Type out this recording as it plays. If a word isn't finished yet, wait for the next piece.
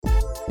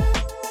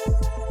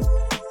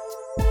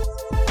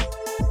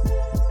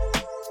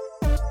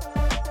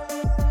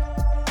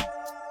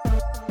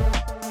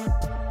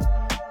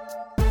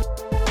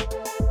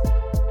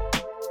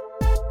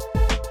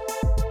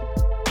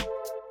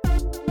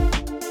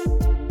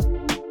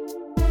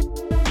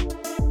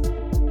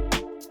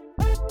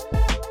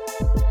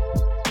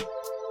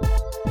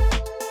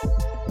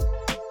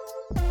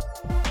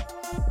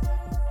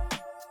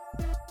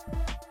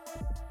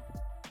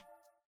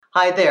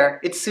Hi there,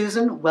 it's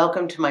Susan.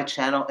 Welcome to my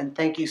channel and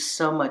thank you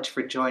so much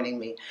for joining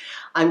me.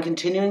 I'm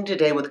continuing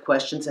today with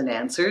questions and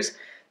answers.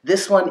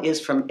 This one is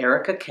from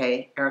Erica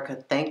K. Erica,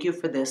 thank you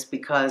for this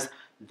because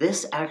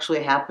this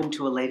actually happened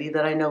to a lady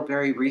that I know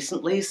very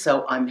recently,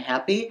 so I'm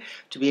happy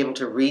to be able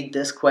to read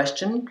this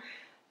question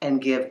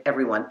and give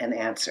everyone an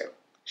answer.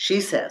 She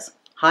says,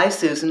 "Hi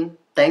Susan,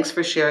 thanks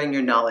for sharing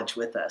your knowledge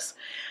with us.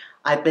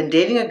 I've been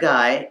dating a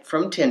guy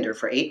from Tinder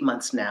for 8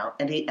 months now,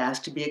 and he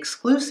asked to be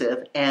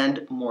exclusive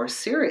and more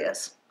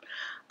serious.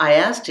 I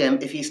asked him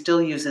if he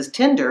still uses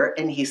Tinder,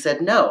 and he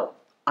said no.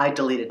 I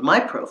deleted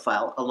my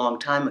profile a long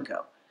time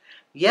ago.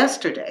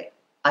 Yesterday,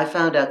 I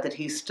found out that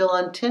he's still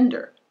on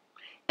Tinder,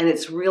 and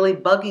it's really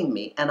bugging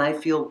me, and I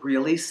feel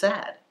really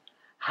sad.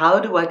 How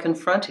do I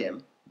confront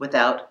him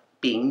without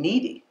being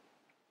needy?"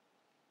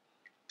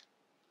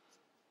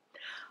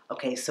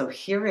 Okay, so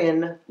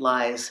herein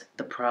lies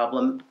the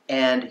problem,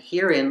 and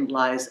herein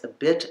lies a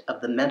bit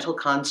of the mental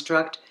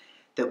construct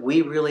that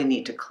we really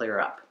need to clear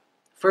up.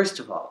 First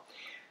of all,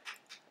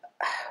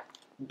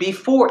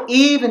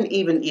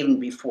 even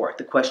before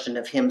the question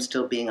of him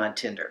still being on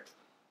Tinder,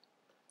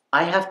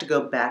 I have to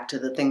go back to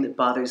the thing that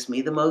bothers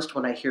me the most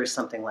when I hear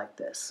something like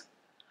this.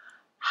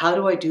 How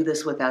do I do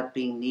this without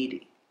being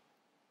needy?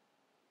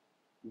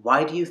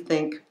 Why do you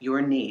think your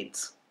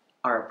needs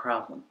are a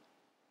problem?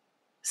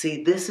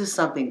 See, this is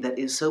something that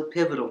is so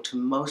pivotal to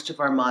most of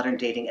our modern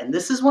dating, and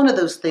this is one of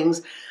those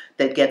things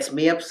that gets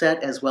me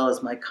upset as well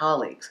as my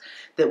colleagues,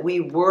 that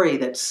we worry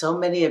that so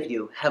many of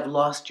you have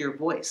lost your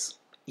voice.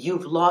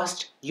 You've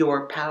lost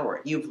your power.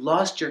 You've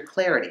lost your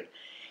clarity.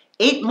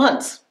 8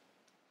 months.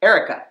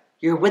 Erica,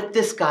 you're with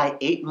this guy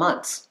 8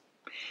 months.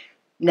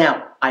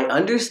 Now, I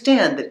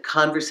understand that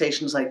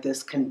conversations like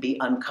this can be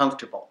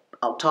uncomfortable.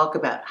 I'll talk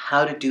about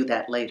how to do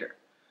that later.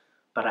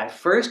 But I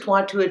first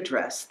want to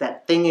address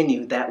that thing in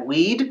you, that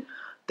weed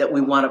that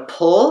we want to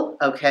pull,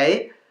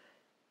 okay?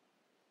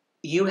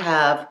 You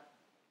have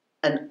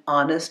an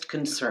honest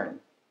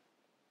concern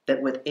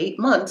that with 8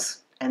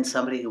 months and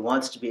somebody who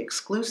wants to be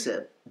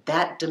exclusive,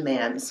 that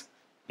demands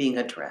being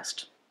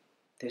addressed.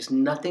 There's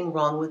nothing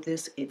wrong with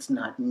this. It's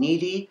not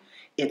needy.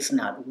 It's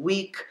not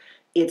weak.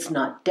 It's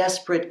not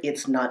desperate.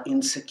 It's not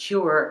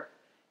insecure.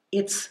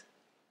 It's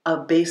a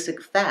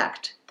basic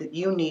fact that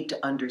you need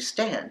to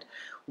understand.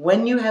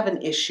 When you have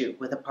an issue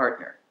with a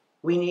partner,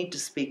 we need to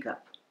speak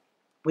up.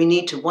 We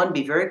need to, one,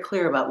 be very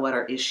clear about what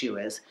our issue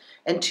is,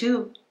 and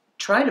two,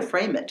 try to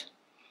frame it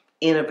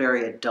in a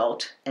very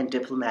adult and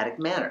diplomatic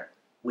manner.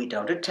 We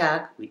don't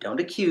attack, we don't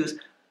accuse,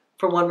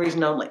 for one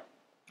reason only.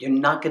 You're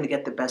not going to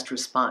get the best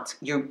response.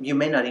 You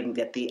may not even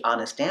get the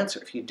honest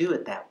answer if you do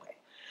it that way.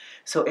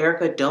 So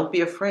Erica, don't be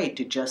afraid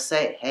to just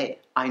say, "Hey,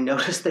 I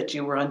noticed that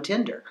you were on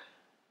Tinder.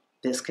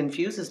 This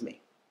confuses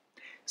me."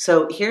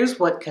 So here's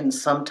what can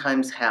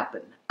sometimes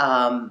happen.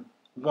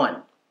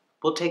 One,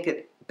 we'll take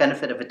it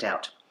benefit of a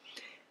doubt.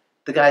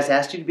 The guy's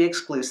asked you to be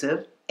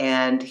exclusive,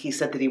 and he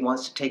said that he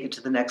wants to take it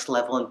to the next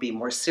level and be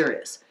more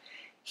serious.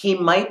 He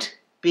might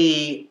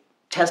be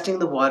testing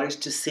the waters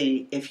to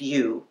see if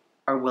you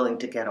are willing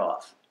to get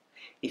off.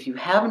 If you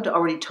haven't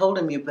already told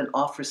him you've been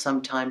off for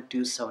some time,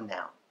 do so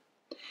now.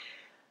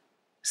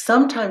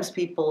 Sometimes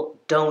people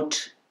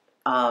don't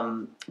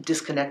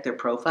disconnect their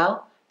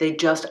profile. They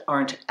just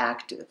aren't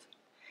active.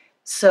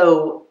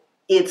 So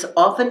it's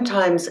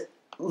oftentimes,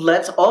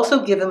 let's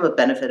also give him a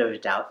benefit of a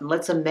doubt, and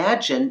let's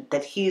imagine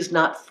that he's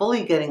not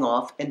fully getting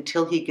off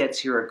until he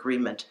gets your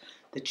agreement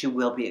that you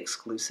will be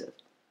exclusive.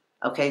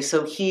 Okay,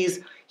 so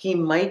he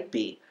might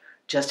be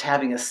just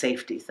having a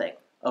safety thing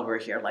over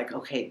here, like,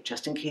 okay,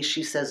 just in case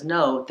she says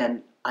no,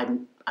 then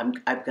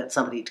I've got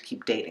somebody to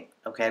keep dating.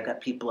 Okay, I've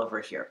got people over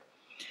here.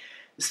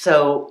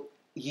 So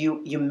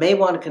you may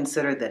want to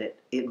consider that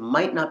it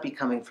might not be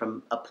coming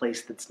from a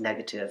place that's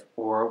negative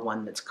or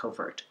one that's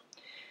covert.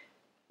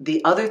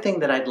 The other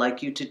thing that I'd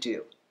like you to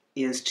do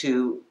is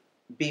to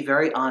be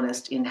very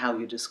honest in how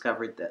you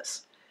discovered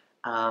this.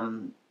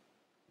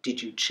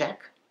 Did you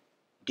check?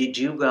 Did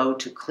you go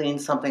to clean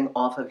something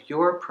off of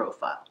your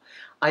profile?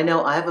 I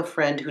know I have a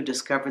friend who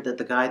discovered that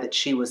the guy that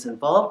she was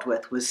involved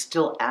with was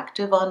still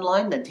active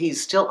online, that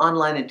he's still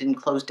online and didn't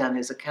close down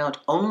his account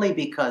only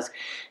because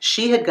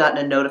she had gotten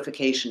a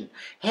notification.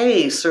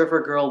 "Hey, Surfer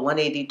Girl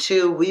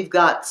 182, we've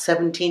got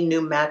 17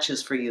 new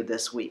matches for you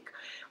this week."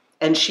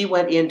 And she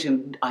went in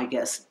to, I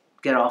guess,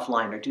 get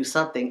offline or do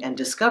something and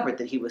discovered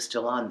that he was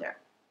still on there.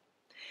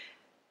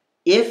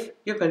 If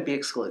you're going to be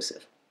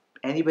exclusive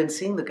and you've been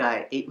seeing the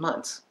guy 8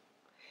 months,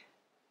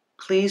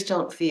 please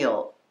don't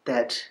feel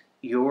that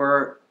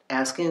your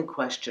asking a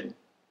question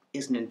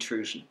is an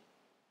intrusion.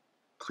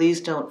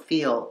 Please don't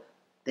feel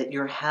that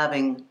you're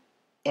having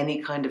any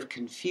kind of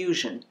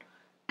confusion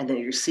and that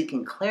you're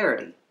seeking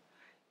clarity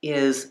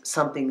is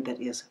something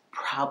that is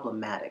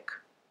problematic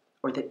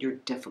or that you're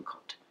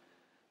difficult.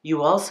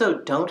 You also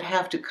don't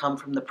have to come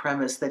from the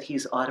premise that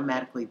he's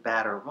automatically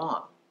bad or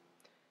wrong.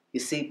 You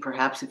see,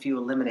 perhaps if you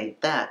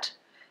eliminate that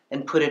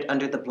and put it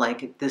under the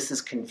blanket, "This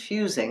is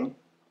confusing,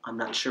 I'm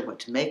not sure what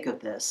to make of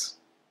this.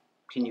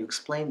 Can you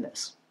explain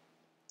this?"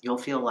 You'll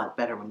feel a lot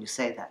better when you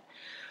say that.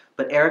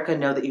 But Erica,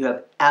 know that you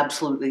have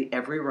absolutely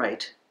every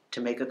right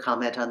to make a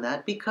comment on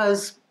that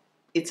because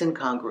it's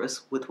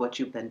incongruous with what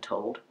you've been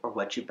told or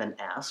what you've been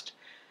asked.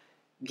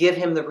 Give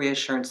him the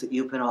reassurance that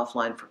you've been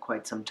offline for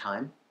quite some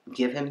time.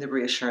 Give him the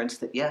reassurance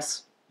that,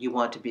 yes, you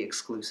want to be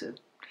exclusive,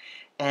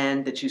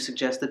 and that you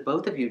suggest that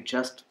both of you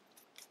just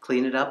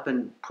clean it up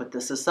and put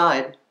this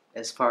aside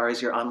as far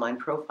as your online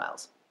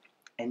profiles,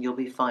 and you'll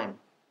be fine.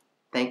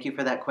 Thank you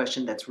for that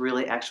question. That's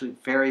really actually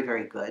very,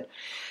 very good.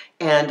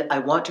 And I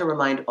want to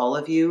remind all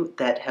of you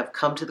that have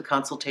come to the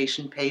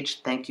consultation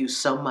page, thank you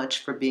so much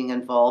for being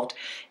involved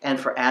and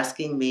for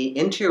asking me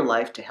into your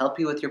life to help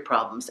you with your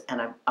problems.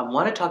 And I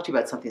want to talk to you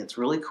about something that's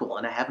really cool,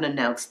 and I haven't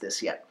announced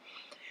this yet.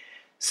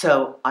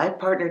 So I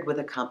partnered with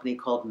a company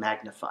called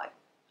Magnify.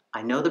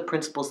 I know the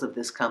principles of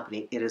this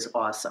company. It is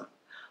awesome.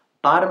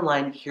 Bottom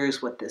line,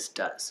 here's what this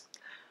does.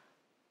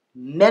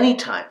 Many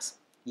times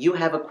you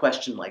have a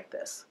question like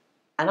this,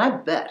 and I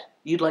bet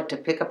you'd like to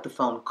pick up the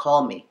phone,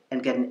 call me,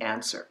 and get an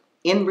answer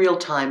in real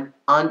time,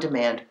 on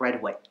demand, right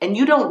away. And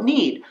you don't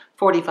need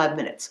 45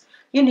 minutes.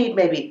 You need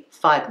maybe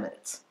 5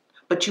 minutes.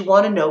 But you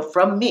want to know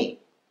from me.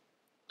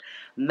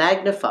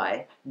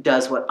 Magnify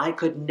does what I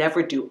could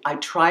never do. I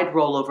tried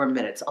rollover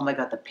minutes. Oh my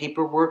God, the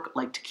paperwork,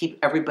 like to keep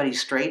everybody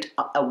straight,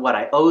 what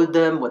I owed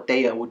them, what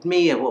they owed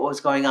me, and what was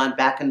going on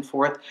back and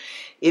forth.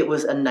 It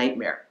was a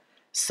nightmare.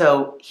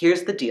 So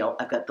here's the deal.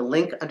 I've got the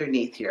link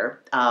underneath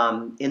here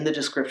in the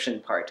description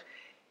part.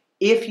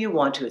 If you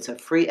want to, it's a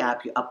free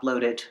app. You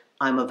upload it.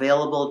 I'm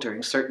available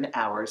during certain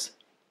hours.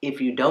 If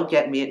you don't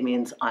get me, it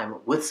means I'm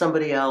with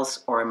somebody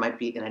else, or I might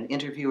be in an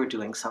interview or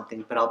doing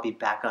something, but I'll be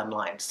back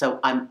online. So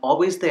I'm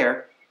always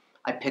there.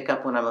 I pick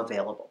up when I'm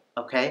available,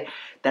 okay?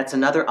 That's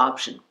another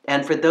option.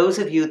 And for those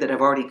of you that have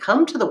already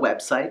come to the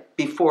website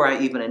before I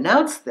even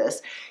announced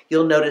this,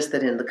 you'll notice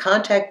that in the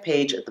contact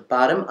page at the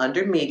bottom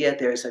under media,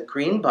 there's a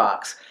green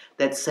box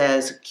that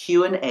says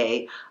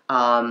Q&A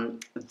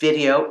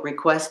video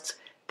requests.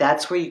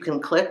 That's where you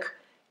can click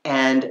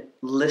and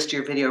list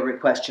your video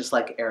request just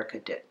like Erica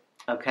did.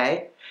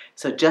 Okay?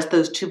 So just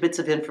those 2 bits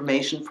of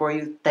information for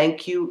you.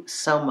 Thank you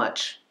so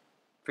much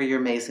for your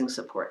amazing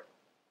support.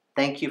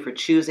 Thank you for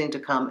choosing to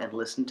come and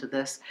listen to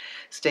this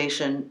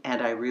station,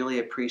 and I really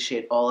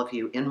appreciate all of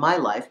you in my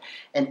life,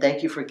 and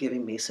thank you for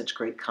giving me such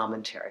great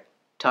commentary.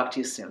 Talk to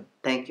you soon.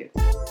 Thank you.